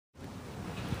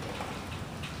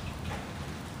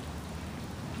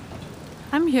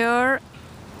I'm here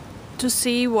to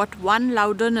see what One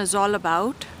Loudoun is all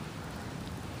about.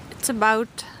 It's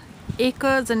about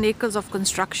acres and acres of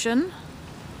construction.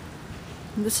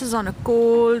 This is on a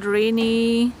cold,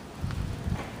 rainy,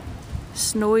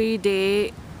 snowy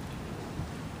day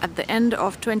at the end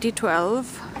of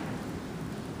 2012.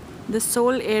 This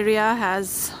whole area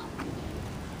has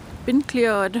been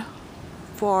cleared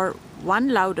for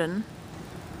One Loudoun.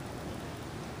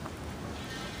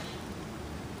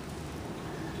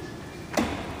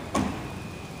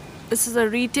 This is a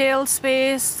retail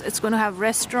space. It's going to have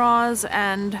restaurants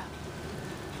and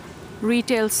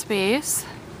retail space.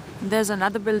 There's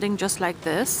another building just like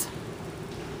this.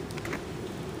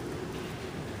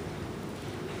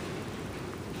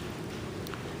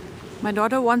 My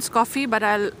daughter wants coffee, but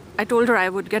I told her I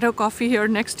would get her coffee here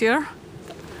next year.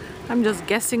 I'm just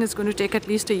guessing it's going to take at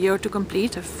least a year to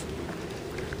complete,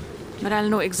 but I'll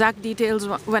know exact details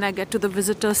when I get to the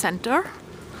visitor center.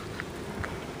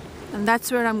 And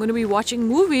that's where I'm going to be watching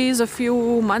movies a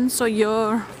few months or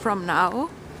year from now.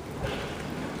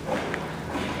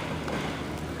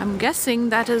 I'm guessing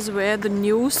that is where the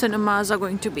new cinemas are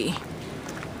going to be.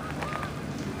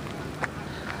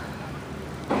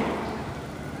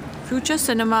 Future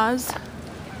cinemas.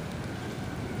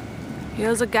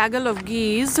 Here's a gaggle of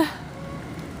geese.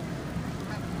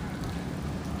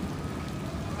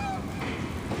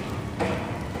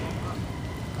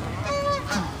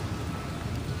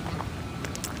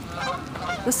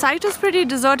 The site is pretty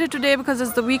deserted today because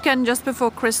it's the weekend just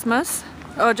before Christmas,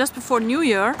 or just before New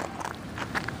Year,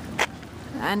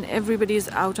 and everybody's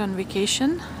out on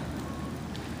vacation.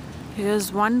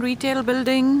 Here's one retail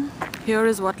building. Here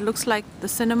is what looks like the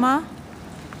cinema,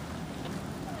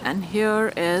 and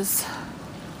here is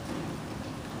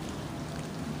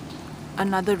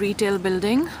another retail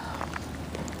building.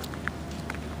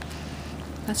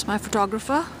 That's my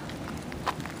photographer.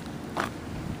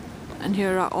 And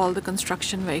here are all the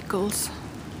construction vehicles.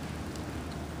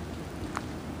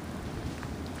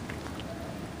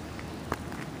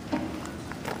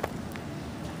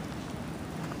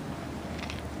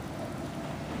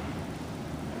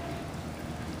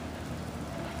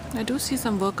 I do see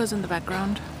some workers in the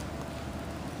background.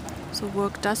 So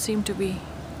work does seem to be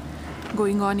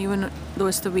going on even though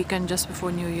it's the weekend just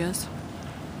before New Year's.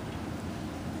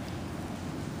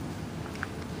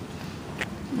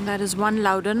 That is One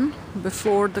Loudoun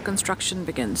before the construction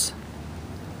begins.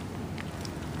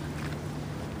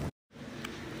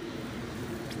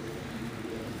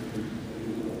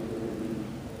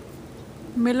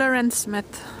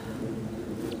 Miller&Smith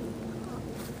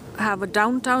have a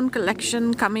downtown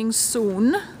collection coming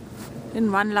soon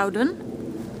in One Loudoun.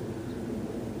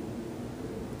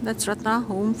 That's Ratna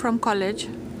home from college,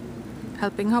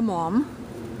 helping her mom.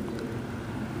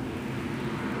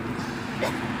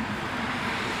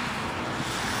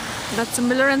 That's a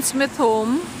Miller&Smith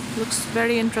home. Looks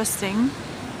very interesting.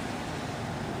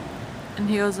 And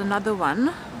here's another one.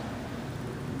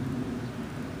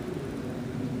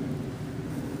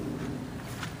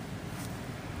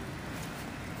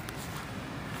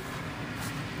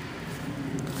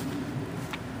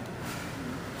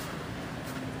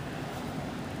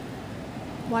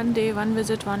 One day, one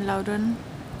visit, One Loudoun.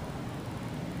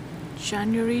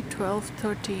 January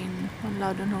 12-13. One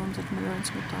Loudoun homes at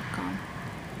millerandsmith.com.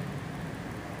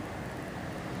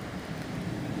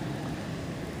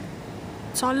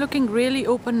 It's all looking really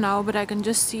open now, but I can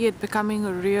just see it becoming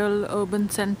a real urban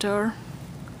center.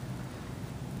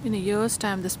 In a year's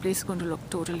time, this place is going to look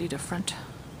totally different.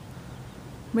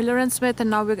 Miller&Smith, and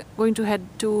now we're going to head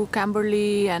to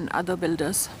Camberley and other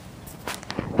builders.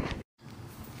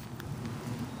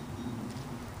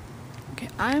 Okay,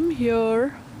 I'm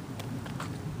here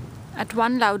at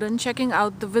One Loudoun checking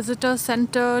out the visitor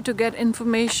center to get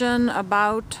information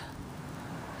about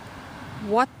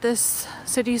what this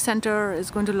city center is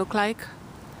going to look like.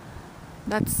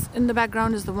 That's in the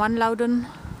background is the One Loudoun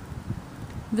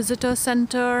visitor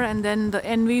center, and then the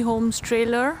NV Homes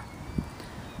trailer,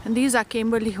 and these are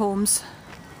Camberley homes.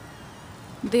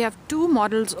 They have two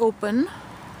models open,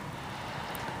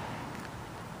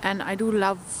 and I do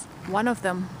love one of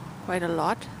them quite a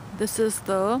lot. This is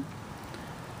the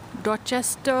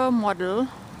Dorchester model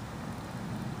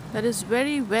that is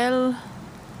very well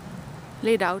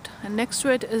laid out, and next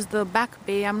to it is the back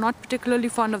bay. I'm not particularly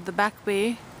fond of the back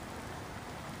bay.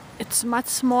 It's much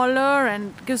smaller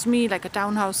and gives me like a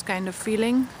townhouse kind of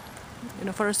feeling. You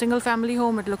know, for a single family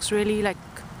home it looks really like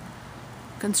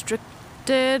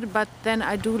constricted, but then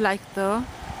I do like the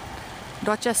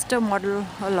Dorchester model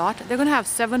a lot. They're going to have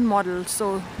 7 models,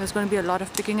 so there's going to be a lot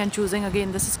of picking and choosing.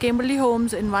 Again, this is Camberley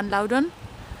Homes in One Loudoun.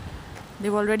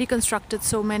 They've already constructed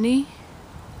so many.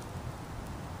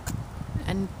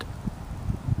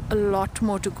 a lot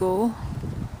more to go.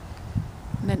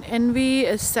 And then Envy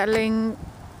is selling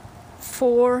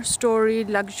 4-story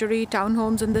luxury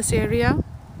townhomes in this area.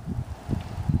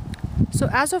 So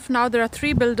as of now, there are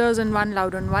 3 builders in One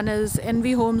Loudoun. One is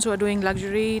Envy Homes, who are doing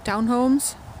luxury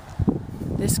townhomes.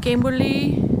 There's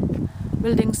Camberley,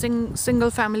 building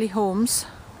single family homes.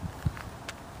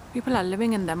 People are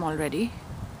living in them already.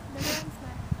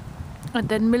 And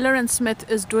then Miller&Smith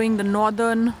is doing the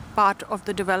northern part of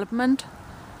the development.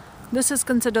 This is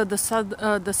considered the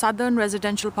southern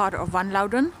residential part of One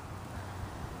Loudoun.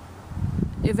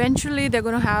 Eventually they're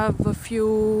going to have a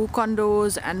few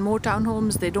condos and more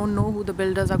townhomes. They don't know who the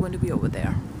builders are going to be over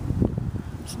there.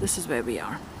 So this is where we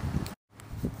are.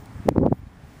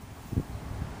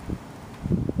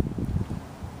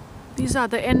 These are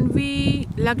the Envy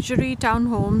luxury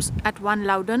townhomes at One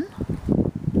Loudoun.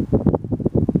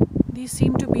 These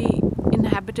seem to be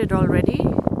inhabited already.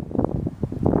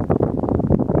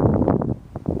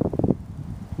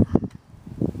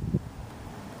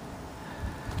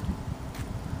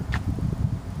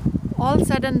 All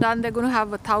said and done, they're going to have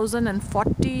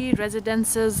 1,040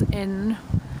 residences in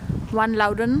One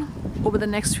Loudoun over the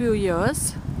next few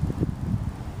years.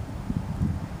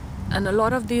 And a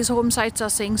lot of these home sites are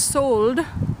saying sold.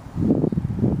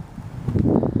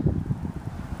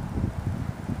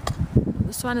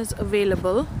 This one is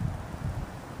available.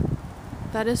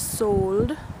 That is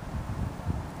sold.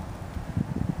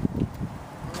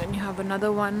 And then you have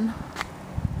another one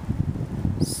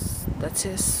that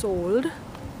says sold.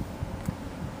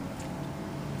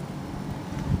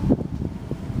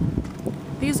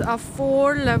 These are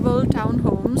 4-level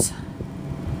townhomes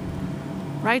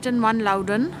right in One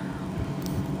Loudoun.